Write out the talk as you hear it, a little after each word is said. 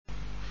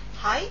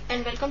Hi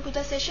and welcome to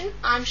the session.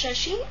 I am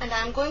Shashi and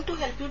I am going to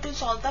help you to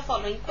solve the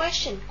following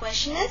question.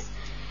 Question is,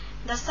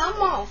 the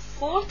sum of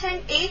 4th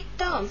and 8th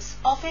terms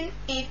of an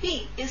AP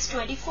is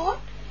 24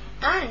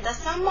 and the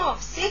sum of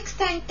 6th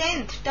and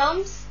 10th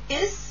terms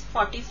is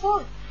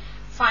 44.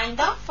 Find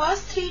the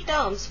first three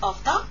terms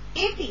of the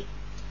AP.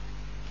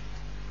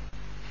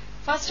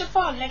 First of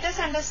all, let us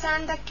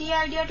understand the key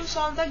idea to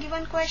solve the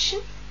given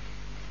question.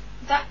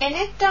 The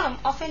nth term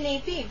of an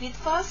AP with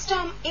first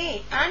term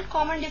A and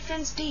common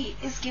difference D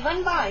is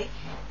given by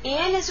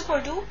an is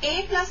equal to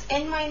A plus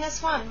n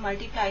minus 1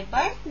 multiplied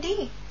by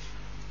D.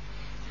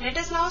 Let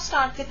us now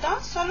start with the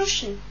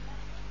solution.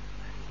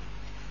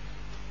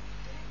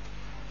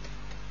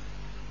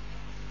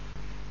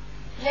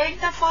 Let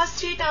the first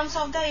three terms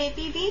of the AP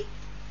be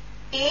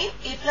A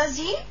plus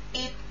D,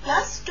 A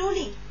plus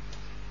 2D.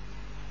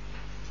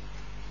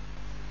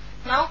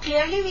 Now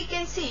clearly we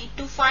can see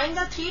to find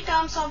the three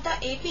terms of the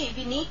AP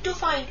we need to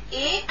find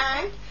A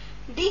and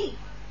D.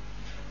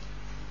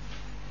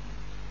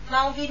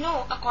 Now we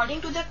know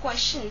according to the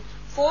question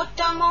 4th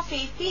term of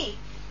AP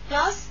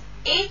plus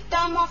 8th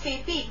term of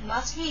AP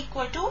must be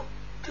equal to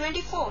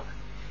 24.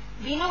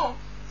 We know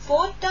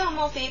 4th term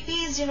of AP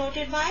is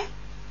denoted by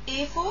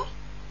A4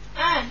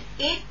 and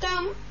 8th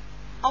term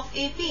of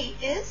AP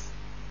is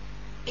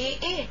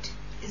A8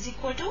 is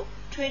equal to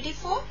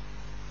 24.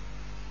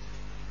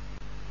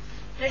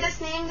 Let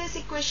us name this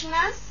equation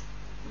as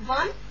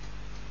 1.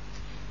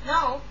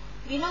 Now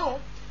we know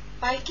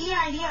by key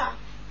idea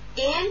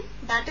n,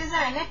 that is the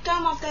nth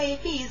term of the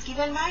AP, is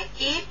given by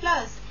A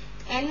plus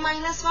n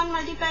minus 1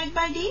 multiplied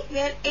by D,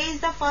 where A is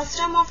the first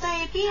term of the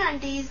AP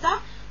and D is the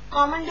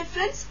common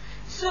difference.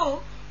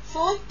 So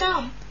 4th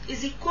term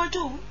is equal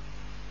to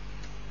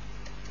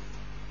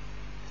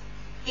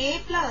A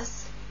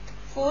plus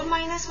 4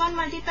 minus 1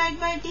 multiplied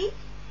by D.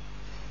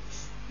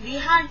 We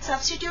had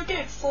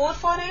substituted 4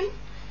 for n.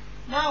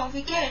 Now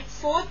we get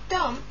 4th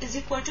term is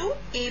equal to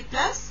A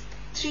plus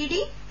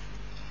 3D.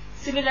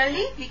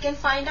 Similarly, we can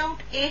find out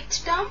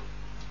 8th term.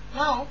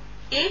 Now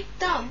 8th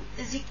term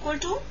is equal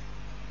to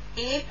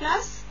A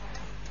plus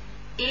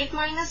 8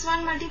 minus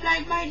 1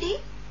 multiplied by D.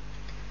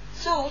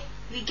 So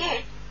we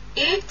get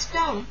 8th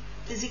term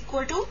is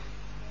equal to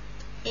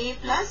A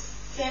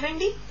plus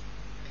 7D.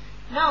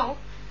 Now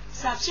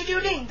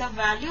substituting the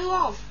value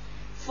of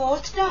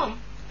 4th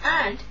term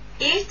and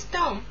 8th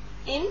term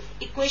in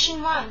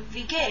equation 1,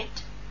 we get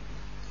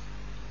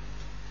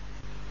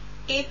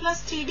A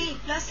plus 3D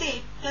plus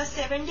A plus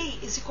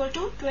 7D is equal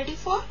to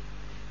 24.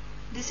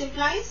 This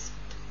implies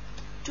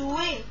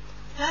 2A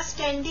plus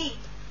 10D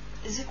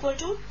is equal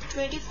to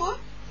 24.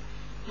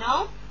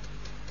 Now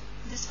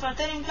this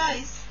further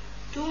implies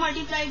 2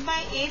 multiplied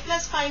by A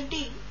plus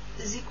 5D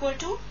is equal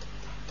to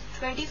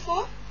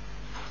 24.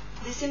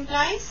 This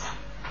implies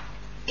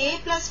A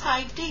plus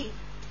 5D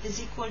is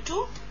equal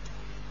to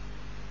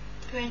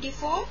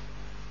 24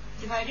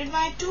 divided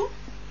by 2.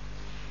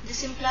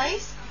 This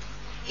implies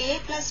A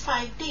plus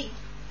 5D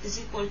is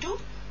equal to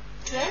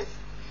 12.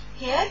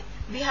 Here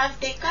we have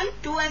taken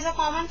 2 as a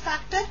common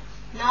factor.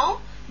 Now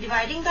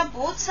dividing the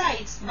both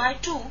sides by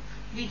 2,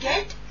 we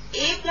get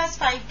A plus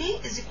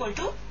 5D is equal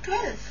to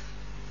 12.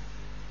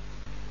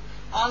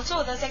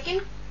 Also the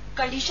second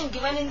condition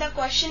given in the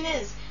question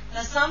is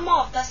the sum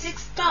of the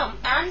 6th term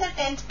and the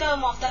 10th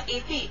term of the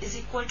AP is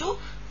equal to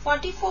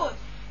 44.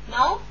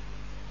 Now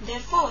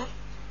therefore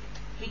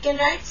we can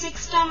write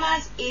 6th term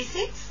as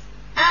A6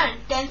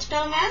 and 10th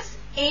term as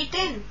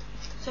A10.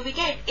 So we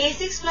get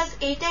A6 plus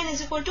A10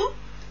 is equal to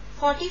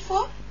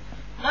 44.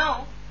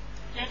 Now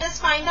let us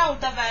find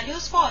out the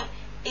values for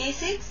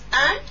A6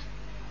 and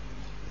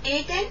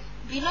A10.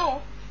 We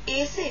know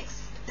A6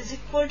 is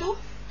equal to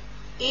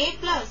A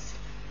plus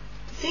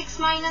 6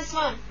 minus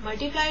 1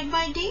 multiplied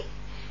by D,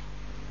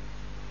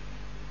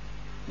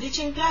 which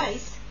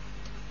implies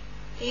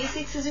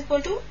A6 is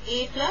equal to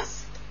A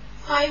plus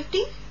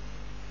 5D.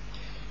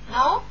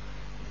 Now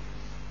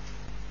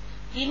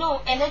we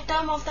know nth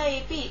term of the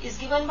AP is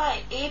given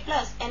by A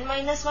plus n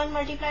minus 1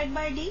 multiplied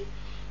by D.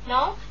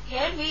 Now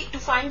here to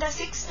find the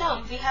 6th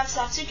term we have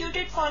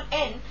substituted for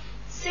n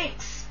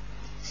 6.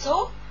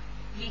 So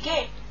we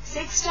get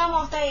 6th term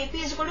of the AP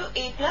is equal to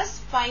A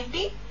plus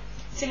 5D.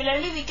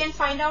 Similarly we can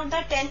find out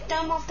the 10th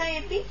term of the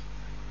AP.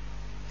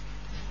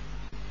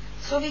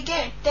 So we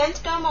get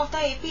 10th term of the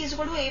AP is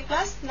equal to A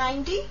plus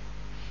 9D.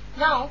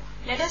 Now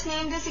let us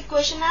name this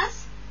equation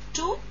as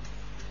 2.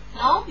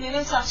 Now we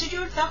will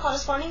substitute the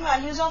corresponding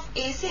values of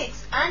A6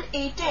 and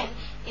A10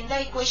 in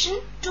the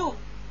equation 2.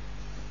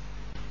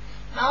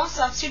 Now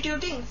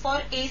substituting for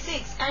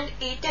A6 and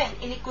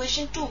A10 in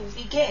equation 2,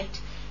 we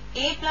get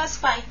A plus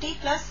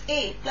 5D plus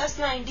A plus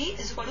 9D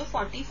is equal to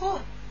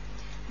 44.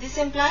 This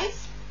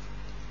implies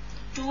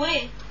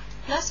 2A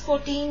plus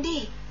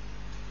 14D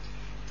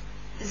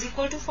is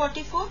equal to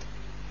 44.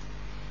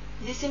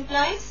 This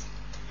implies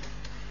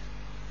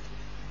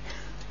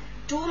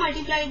 2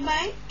 multiplied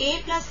by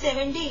A plus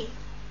 7D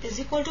is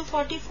equal to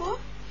 44.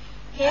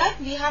 Here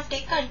we have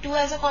taken 2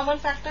 as a common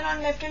factor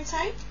on left hand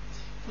side.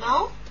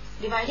 Now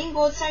Dividing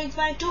both sides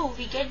by 2,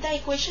 we get the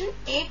equation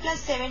a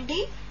plus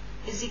 7d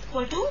is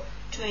equal to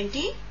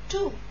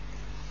 22.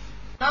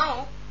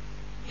 Now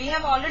we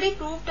have already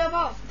proved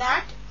above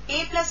that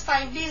a plus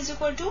 5d is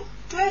equal to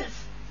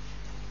 12.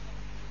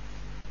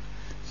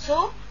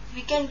 So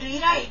we can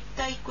rewrite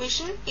the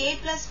equation a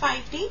plus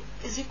 5d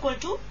is equal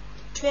to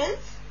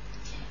 12.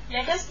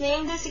 Let us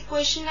name this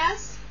equation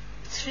as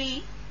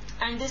 3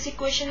 and this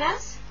equation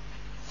as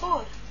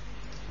 4.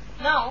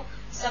 Now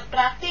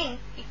subtracting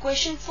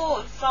equation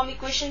 4 from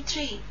equation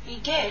 3, we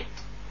get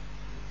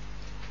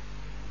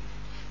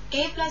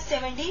a plus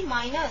 7d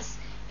minus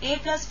a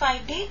plus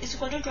 5d is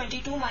equal to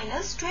 22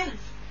 minus 12.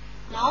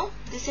 Now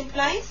this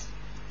implies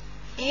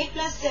a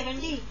plus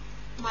 7d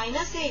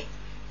minus a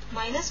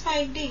minus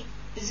 5d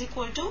is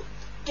equal to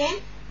 10.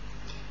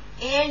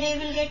 A and a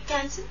will get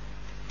cancelled.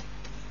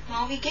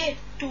 Now we get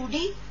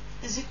 2d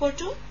is equal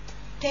to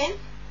 10.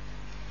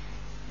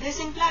 This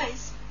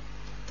implies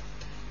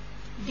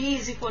d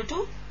is equal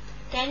to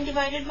 10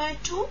 divided by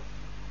 2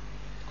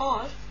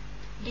 or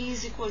d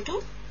is equal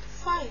to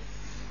 5.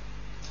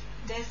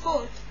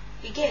 Therefore,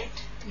 we get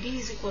d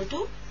is equal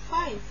to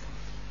 5.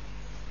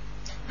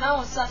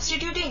 Now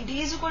substituting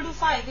d is equal to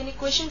 5 in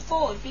equation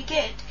 4, we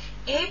get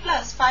a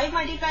plus 5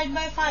 multiplied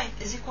by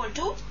 5 is equal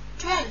to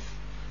 12.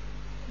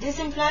 This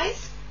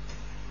implies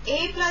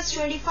a plus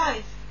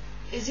 25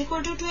 is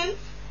equal to 12.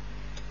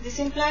 This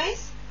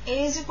implies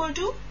a is equal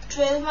to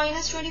 12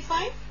 minus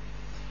 25,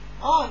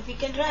 or we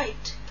can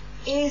write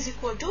a is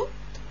equal to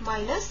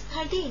minus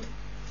 13.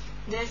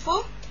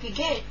 Therefore, we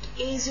get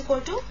a is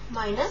equal to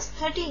minus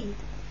 13.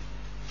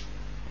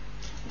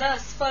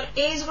 Thus, for a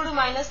is equal to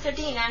minus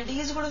 13 and d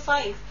is equal to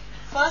 5,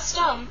 first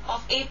term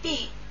of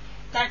AP,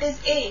 that is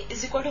a,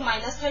 is equal to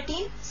minus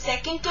 13.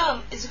 Second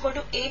term is equal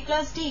to a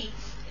plus d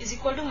is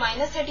equal to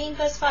minus 13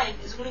 plus 5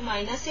 is equal to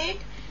minus 8.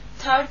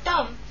 Third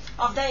term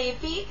of the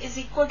AP is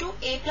equal to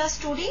a plus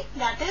 2d,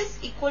 that is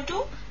equal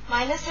to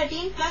minus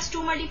 13 plus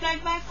 2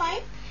 multiplied by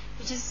 5,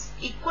 which is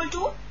equal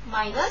to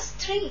minus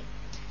 3.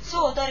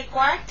 So the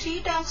required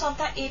 3 terms of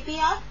the AP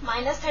are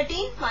minus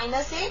 13,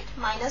 minus 8,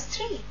 minus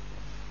 3.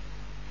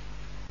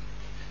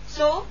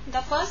 So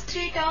the first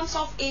 3 terms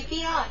of AP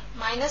are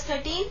minus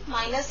 13,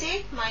 minus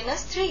 8,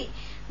 minus 3.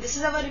 This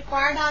is our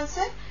required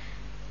answer.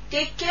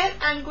 Take care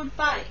and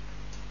goodbye.